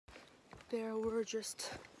There were just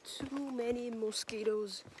too many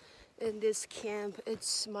mosquitoes in this camp.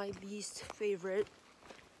 It's my least favorite.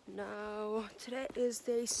 Now, today is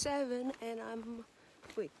day 7 and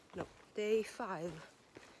day 5.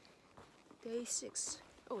 Day 6.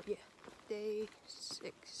 Oh yeah, day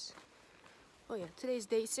 6. Oh yeah, today's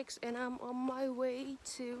day 6 and I'm on my way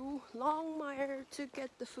to Longmire to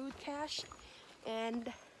get the food cache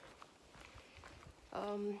and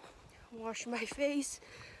wash my face,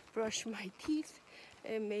 brush my teeth,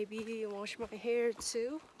 and maybe wash my hair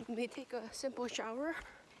too. Maybe take a simple shower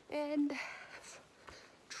and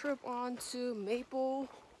trip on to Maple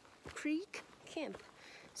Creek Camp.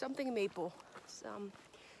 Something maple.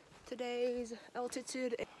 Today's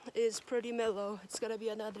altitude is pretty mellow. It's gonna be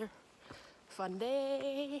another fun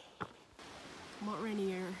day. Mount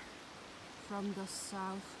Rainier from the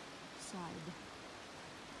south side.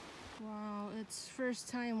 Wow, it's first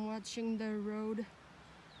time watching the road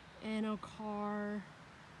in a car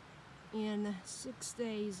in 6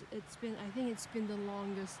 days. I think it's been the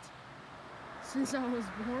longest since I was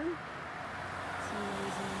born. It's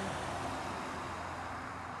amazing.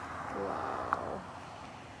 Wow.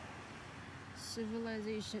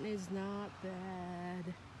 Civilization is not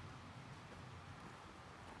bad.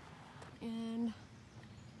 And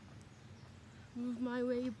move my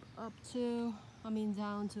way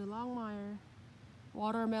down to Longmire.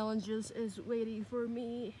 Watermelon juice is waiting for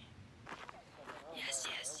me. Yes.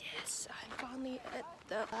 I'm finally at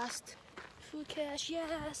the last food cache.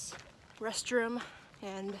 Yes. Restroom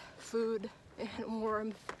and food and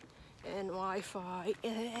warmth and Wi-Fi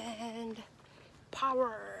and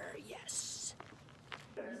power. Yes.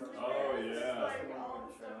 Oh yeah.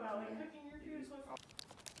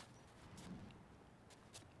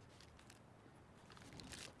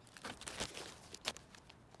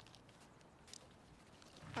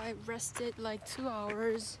 I rested like 2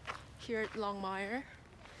 hours here at Longmire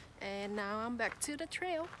and now I'm back to the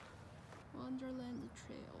trail. Wonderland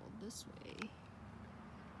trail this way.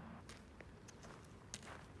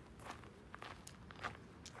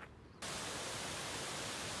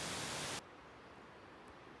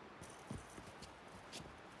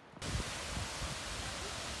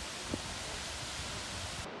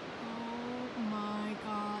 Oh my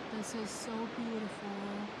god, this is so beautiful.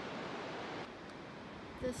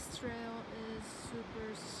 This trail is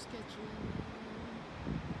super sketchy.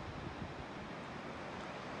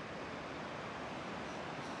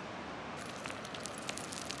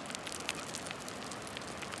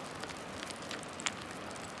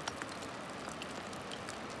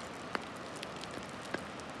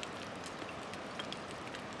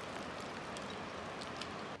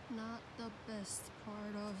 Not the best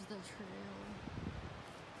part of the trail.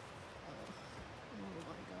 Oh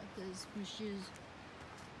my god, there's bushes.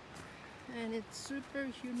 And it's super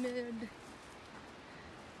humid.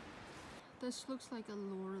 This looks like a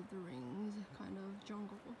Lord of the Rings kind of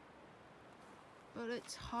jungle. But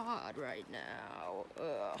it's hot right now.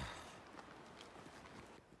 Ugh.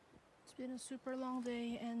 It's been a super long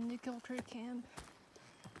day and Nickel Creek Camp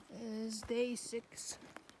is day 6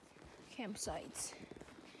 campsite.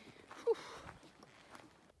 Whew.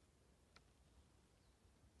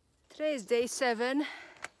 Today is day 7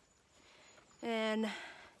 and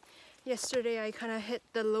yesterday I kind of hit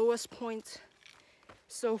the lowest point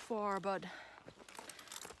so far, but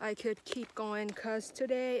I could keep going because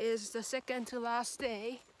today is the second to last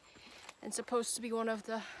day and supposed to be one of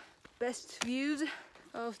the best views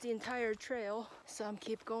of the entire trail. So I'm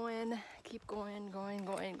keep going.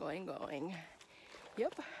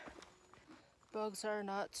 Yep. Bugs are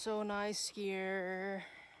not so nice here.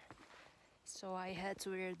 So I had to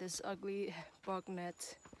wear this ugly bug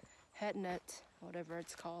net, head net, whatever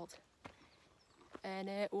it's called. And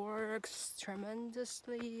it works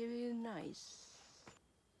tremendously nice.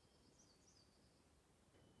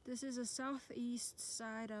 This is the southeast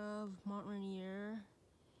side of Mount Rainier,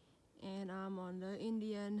 and I'm on the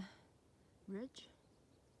Indian Ridge,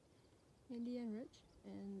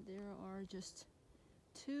 and there are just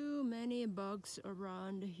too many bugs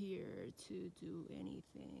around here to do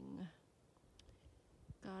anything.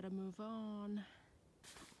 Gotta move on.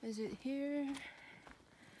 Is it here?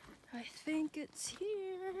 I think it's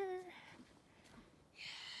here.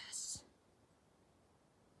 Yes.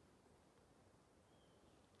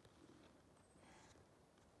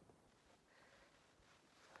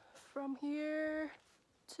 From here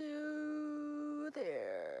to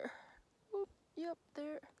there. Oop, yep,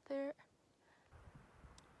 there.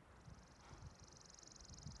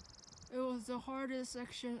 It was the hardest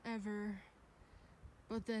section ever,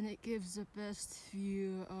 but then it gives the best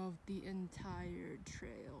view of the entire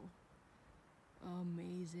trail.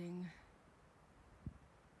 Amazing.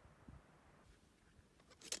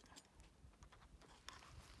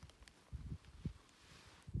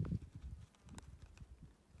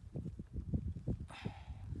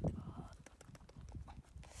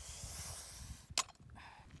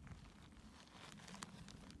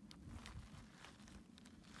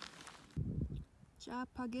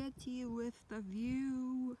 Spaghetti with the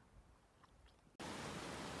view.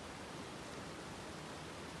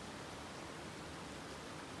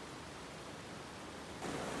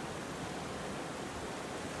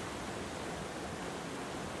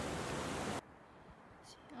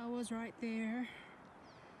 I was right there,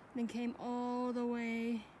 then came all the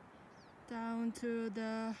way down to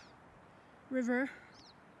the river,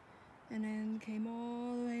 and then came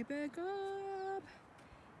all the way back up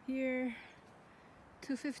here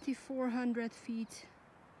to 5,400 feet.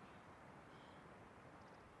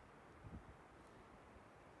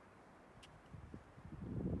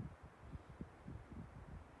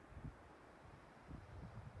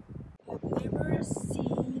 I've never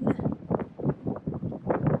seen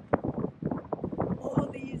all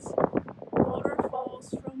these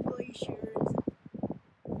waterfalls from glaciers.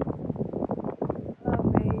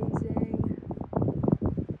 Amazing.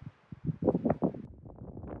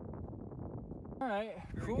 All right,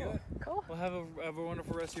 Very cool. good. Cool. Well, have a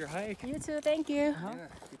wonderful rest of your hike. You too, thank you. Uh-huh.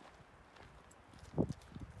 Yeah.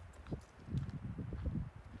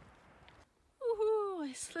 Woohoo!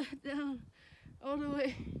 I slid down all the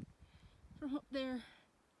way from up there.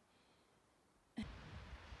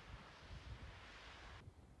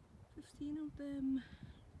 15 of them.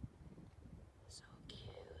 So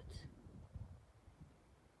cute.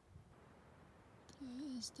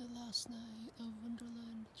 Today is the last night of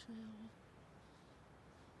Wonderland Trail.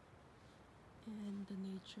 And the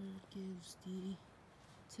nature gives the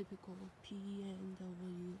typical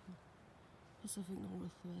PNW Pacific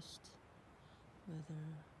Northwest weather.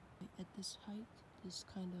 At this height, this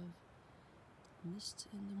kind of mist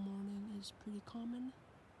in the morning is pretty common.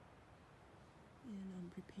 And I'm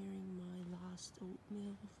preparing my last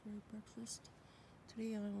oatmeal for breakfast.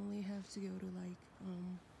 Today I only have to go to like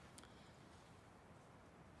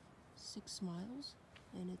 6 miles,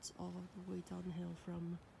 and it's all the way downhill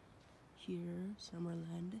from here,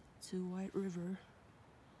 Summerland, to White River.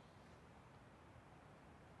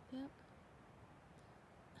 Yep.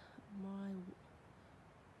 My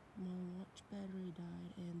watch battery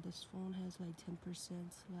died, and this phone has like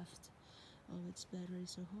 10% left of its battery,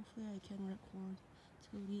 so hopefully I can record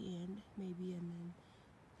till the end, maybe, and then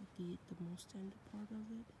the most end part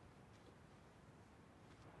of it.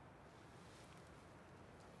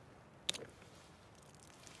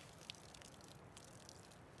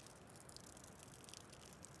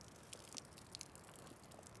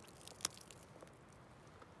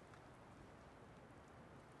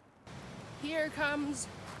 Here comes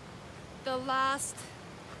the last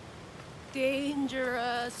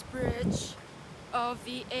dangerous bridge of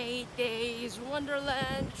the 8 days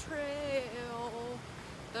Wonderland Trail.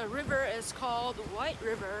 The river is called White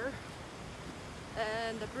River,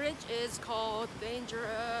 and the bridge is called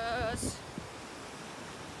Dangerous.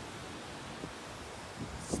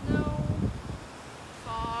 Snow,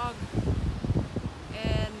 fog,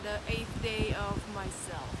 and the 8th day of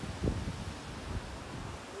myself.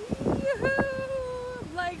 Yoo-hoo!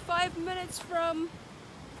 Like 5 minutes from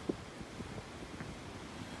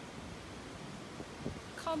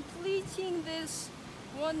completing this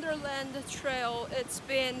Wonderland Trail. It's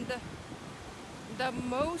been the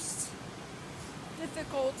most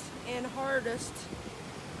difficult and hardest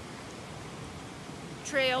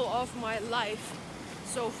trail of my life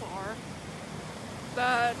so far,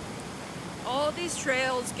 but all these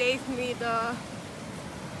trails gave me the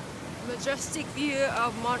majestic view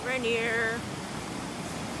of Mount Rainier.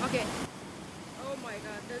 Okay. Oh my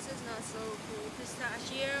god, this is not so cool.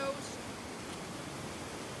 Pistachios.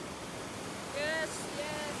 Yes,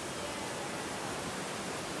 yes, yes.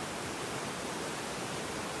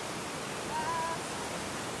 Last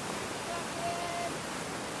fucking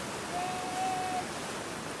bridge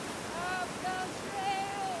of the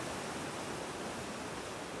trail.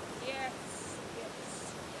 Yes, yes,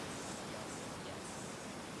 yes, yes, yes.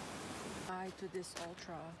 Bye to this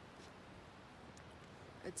ultra.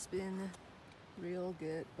 It's been real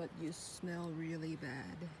good, but you smell really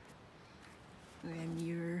bad. And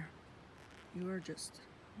you are just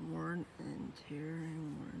worn and tear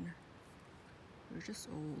and worn. You're just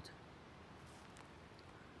old.